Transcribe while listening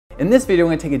In this video, we're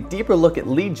going to take a deeper look at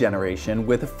lead generation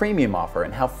with a freemium offer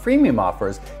and how freemium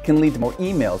offers can lead to more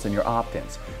emails in your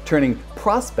opt-ins, turning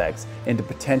prospects into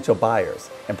potential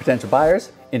buyers and potential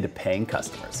buyers into paying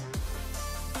customers.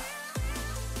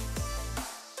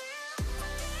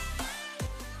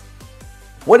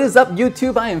 What is up,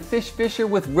 YouTube? I am Fish Fisher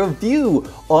with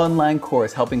Review Online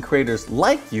Course, helping creators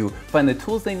like you find the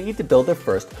tools they need to build their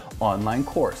first online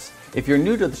course. If you're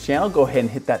new to the channel, go ahead and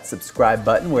hit that subscribe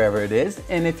button wherever it is.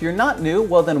 And if you're not new,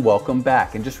 well then welcome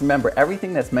back. And just remember,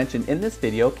 everything that's mentioned in this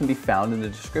video can be found in the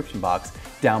description box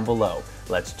down below.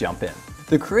 Let's jump in.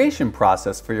 The creation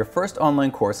process for your first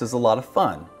online course is a lot of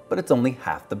fun, but it's only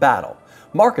half the battle.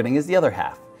 Marketing is the other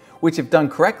half, which if done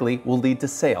correctly will lead to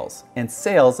sales. And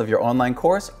sales of your online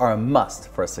course are a must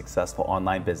for a successful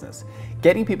online business.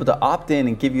 Getting people to opt in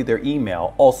and give you their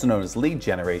email, also known as lead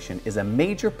generation, is a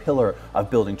major pillar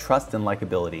of building trust and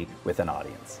likability with an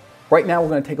audience. Right now, we're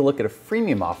going to take a look at a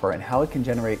freemium offer and how it can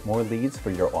generate more leads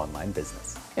for your online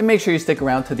business. And make sure you stick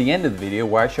around to the end of the video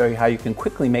where I show you how you can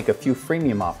quickly make a few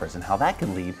freemium offers and how that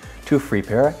can lead to a free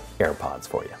pair of AirPods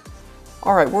for you.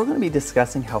 All right, we're going to be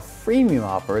discussing how freemium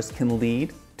offers can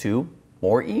lead to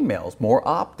more emails, more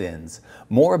opt-ins,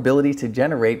 more ability to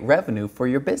generate revenue for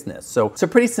your business. So it's a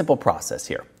pretty simple process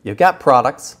here. You've got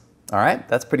products, all right?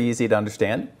 That's pretty easy to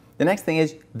understand. The next thing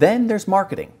is then there's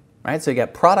marketing, right? So you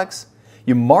got products,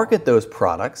 you market those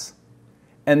products,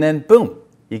 and then boom,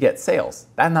 you get sales.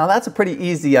 Now that's a pretty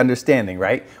easy understanding,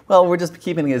 right? Well, we're just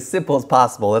keeping it as simple as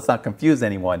possible. Let's not confuse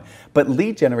anyone. But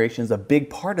lead generation is a big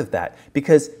part of that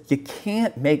because you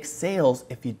can't make sales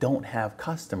if you don't have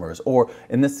customers, or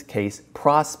in this case,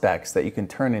 prospects that you can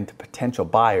turn into potential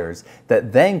buyers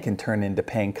that then can turn into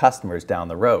paying customers down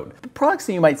the road. The products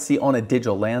that you might see on a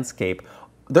digital landscape,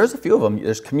 there's a few of them.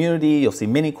 There's community, you'll see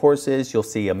mini courses, you'll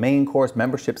see a main course,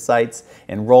 membership sites,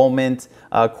 enrollment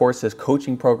courses,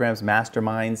 coaching programs,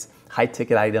 masterminds, high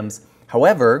ticket items.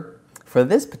 However, for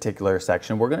this particular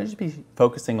section, we're going to just be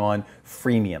focusing on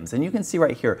freemiums. And you can see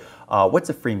right here, what's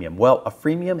a freemium? Well, a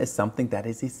freemium is something that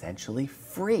is essentially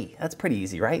free. That's pretty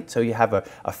easy, right? So you have a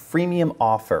freemium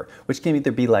offer, which can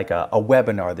either be like a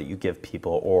webinar that you give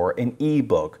people, or an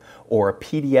ebook, or a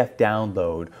PDF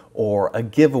download, or a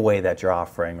giveaway that you're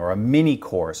offering, or a mini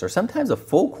course, or sometimes a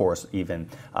full course even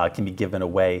can be given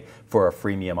away for a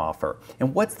freemium offer.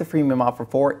 And what's the freemium offer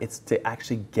for? It's to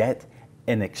actually get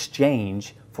an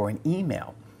exchange for an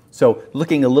email. So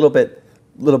looking a little bit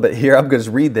here, I'm going to just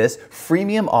read this.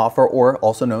 Freemium offer, or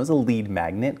also known as a lead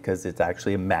magnet, because it's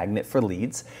actually a magnet for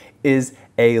leads, is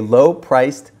a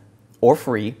low-priced or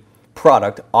free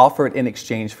product offered in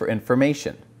exchange for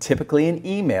information, typically an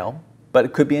email, but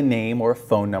it could be a name or a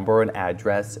phone number or an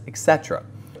address, etc.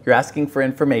 You're asking for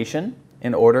information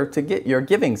in order to you're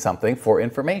giving something for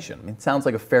information. I mean, it sounds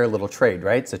like a fair little trade,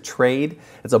 right? It's a trade,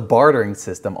 it's a bartering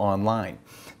system online.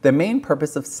 The main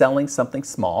purpose of selling something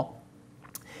small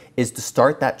is to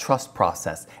start that trust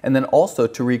process, and then also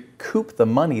to recoup the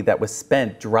money that was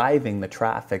spent driving the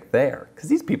traffic there, because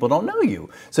these people don't know you.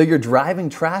 So you're driving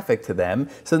traffic to them.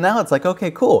 So now it's like, okay,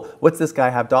 cool. What's this guy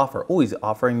have to offer? Oh, he's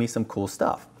offering me some cool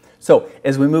stuff. So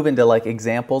as we move into like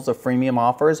examples of freemium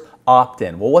offers,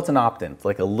 opt-in. Well, what's an opt-in? It's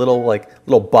like a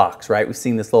little box, right? We've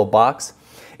seen this little box.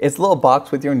 It's a little box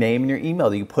with your name and your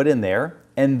email that you put in there,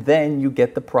 and then you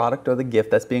get the product or the gift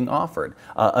that's being offered.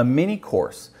 A mini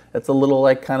course. That's a little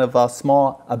like kind of a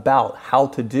small about how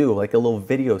to do, like a little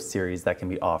video series that can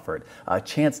be offered. A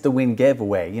chance to win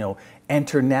giveaway,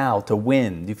 enter now to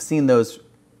win. You've seen those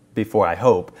before, I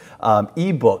hope.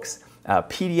 Ebooks.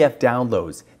 PDF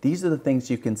downloads. These are the things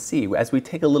you can see. As we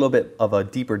take a little bit of a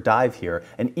deeper dive here,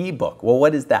 an ebook. Well,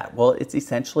 what is that? Well, it's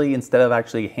essentially, instead of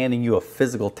actually handing you a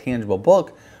physical, tangible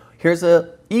book, here's an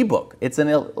ebook. It's an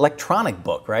electronic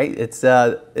book, right? It's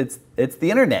the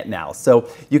internet now. So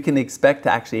you can expect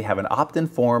to actually have an opt-in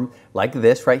form like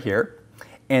this right here,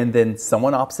 and then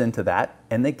someone opts into that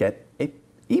and they get an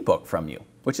ebook from you,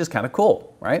 which is kind of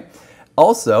cool, right?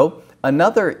 Also,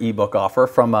 another ebook offer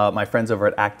from my friends over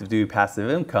at Active Duty Passive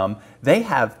Income, they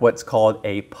have what's called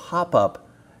a pop-up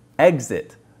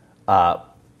exit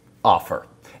offer.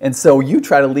 And so you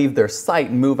try to leave their site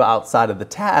and move outside of the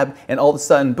tab, and all of a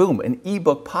sudden, boom, an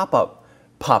ebook pop-up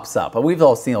pops up. And we've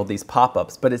all seen all these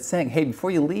pop-ups, but it's saying, hey,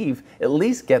 before you leave, at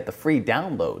least get the free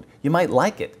download. You might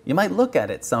like it. You might look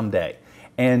at it someday.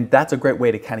 And that's a great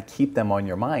way to kind of keep them on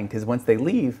your mind, because once they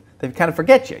leave, they kind of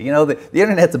forget you. The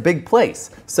internet's a big place.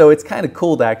 So it's kind of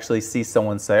cool to actually see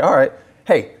someone say, all right,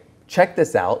 hey, check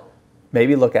this out.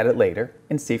 maybe look at it later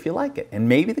and see if you like it. And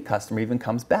maybe the customer even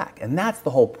comes back. And that's the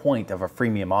whole point of a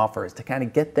freemium offer, is to kind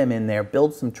of get them in there,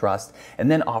 build some trust, and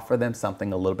then offer them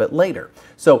something a little bit later.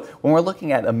 So when we're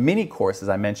looking at a mini course, as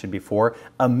I mentioned before,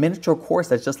 a miniature course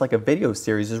that's just like a video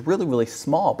series is really, really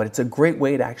small, but it's a great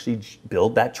way to actually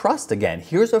build that trust again.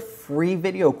 Here's a free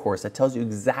video course that tells you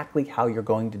exactly how you're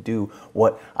going to do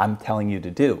what I'm telling you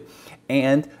to do.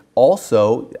 And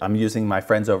also, I'm using my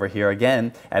friends over here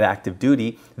again at Active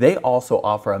Duty. They also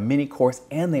offer a mini course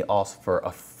and they offer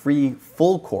a free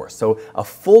full course. So a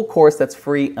full course that's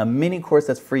free, a mini course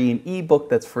that's free, an ebook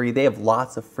that's free. They have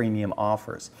lots of freemium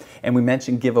offers. And we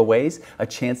mentioned giveaways, a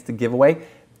chance to give away.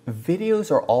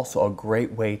 Videos are also a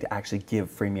great way to actually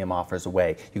give freemium offers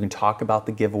away. You can talk about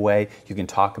the giveaway, you can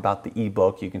talk about the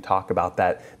ebook, you can talk about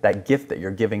that gift that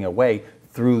you're giving away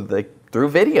through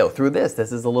video, through this.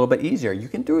 This is a little bit easier. You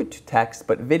can do it to text,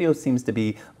 but video seems to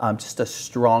be just a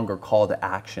stronger call to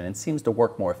action and seems to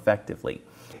work more effectively.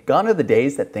 Gone are the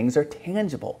days that things are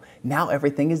tangible. Now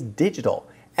everything is digital.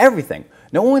 Everything.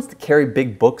 No one wants to carry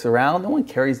big books around. No one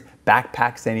carries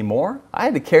backpacks anymore. I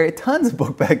had to carry tons of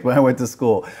book bags when I went to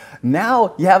school.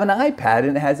 Now you have an iPad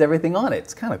and it has everything on it.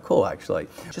 It's kind of cool, actually.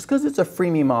 Just because it's a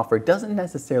freemium offer doesn't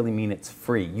necessarily mean it's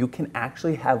free. You can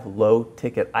actually have low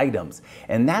ticket items.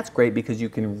 And that's great because you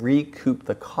can recoup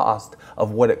the cost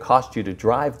of what it cost you to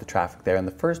drive the traffic there in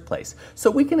the first place.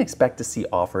 So we can expect to see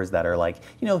offers that are like,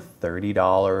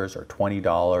 $30 or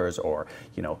 $20 or,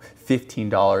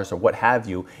 $15 or what have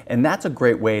you. And that's a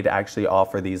great way to actually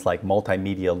offer these like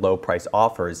multimedia low price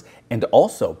offers and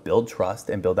also build trust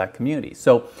and build that community.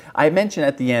 So I mentioned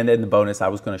at the end in the bonus, I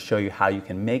was going to show you how you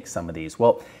can make some of these.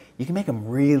 Well, you can make them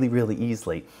really, really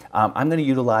easily. I'm going to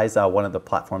utilize one of the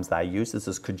platforms that I use. This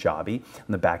is Kajabi. On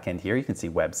the back end here, you can see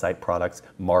website, products,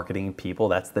 marketing, people.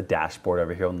 That's the dashboard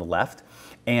over here on the left.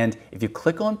 And if you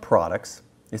click on products,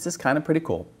 this is kind of pretty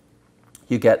cool.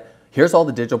 You get, here's all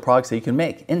the digital products that you can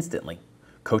make instantly.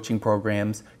 Coaching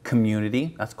programs,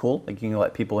 community, that's cool. Like you can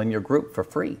let people in your group for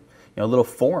free. A little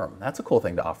forum, that's a cool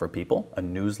thing to offer people. A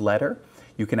newsletter,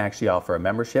 you can actually offer a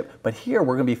membership. But here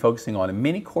we're going to be focusing on a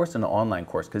mini course and an online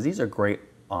course because these are great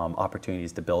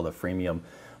opportunities to build a freemium.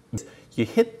 You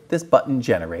hit this button,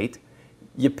 generate.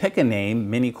 You pick a name,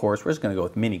 mini course. We're just going to go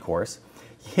with mini course.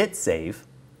 You hit save,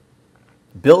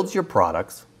 builds your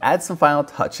products, add some final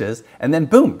touches, and then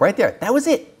boom, right there. That was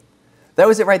it. That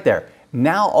was it right there.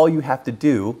 Now all you have to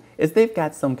do is they've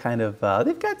got some kind of,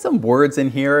 they've got some words in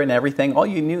here and everything. All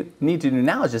you need to do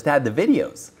now is just add the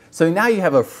videos. So now you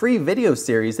have a free video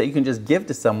series that you can just give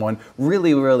to someone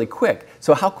really, really quick.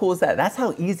 So how cool is that? That's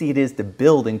how easy it is to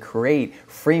build and create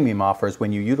freemium offers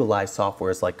when you utilize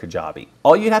softwares like Kajabi.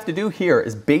 All you have to do here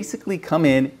is basically come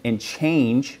in and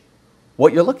change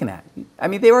what you're looking at. I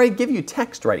mean, they already give you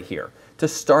text right here to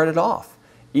start it off.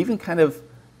 Even kind of,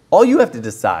 all you have to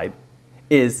decide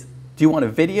is, do you want a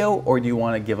video or do you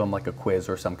want to give them like a quiz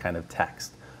or some kind of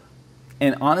text?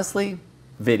 And honestly,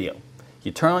 video.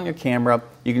 You turn on your camera,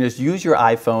 you can just use your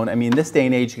iPhone. I mean, this day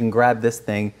and age, you can grab this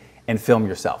thing and film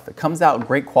yourself. It comes out in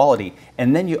great quality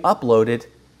and then you upload it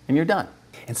and you're done.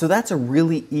 And so that's a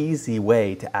really easy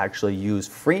way to actually use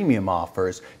freemium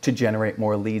offers to generate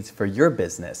more leads for your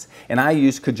business. And I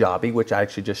use Kajabi, which I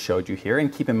actually just showed you here.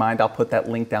 And keep in mind, I'll put that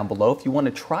link down below. If you want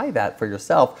to try that for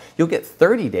yourself, you'll get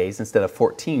 30 days instead of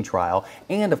 14 trial.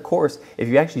 And of course, if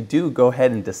you actually do go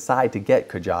ahead and decide to get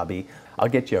Kajabi, I'll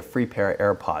get you a free pair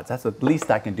of AirPods. That's the least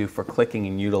I can do for clicking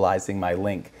and utilizing my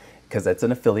link, because it's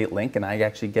an affiliate link and I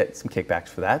actually get some kickbacks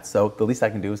for that. So the least I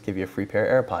can do is give you a free pair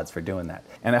of AirPods for doing that.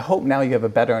 And I hope now you have a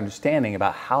better understanding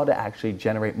about how to actually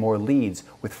generate more leads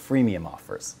with freemium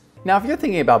offers. Now, if you're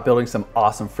thinking about building some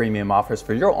awesome freemium offers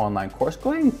for your online course,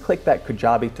 go ahead and click that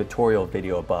Kajabi tutorial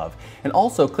video above. And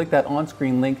also click that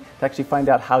on-screen link to actually find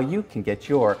out how you can get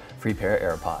your free pair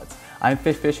of AirPods. I'm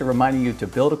Fish Fisher, reminding you to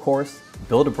build a course,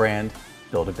 build a brand,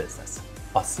 build a business.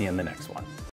 I'll see you in the next one.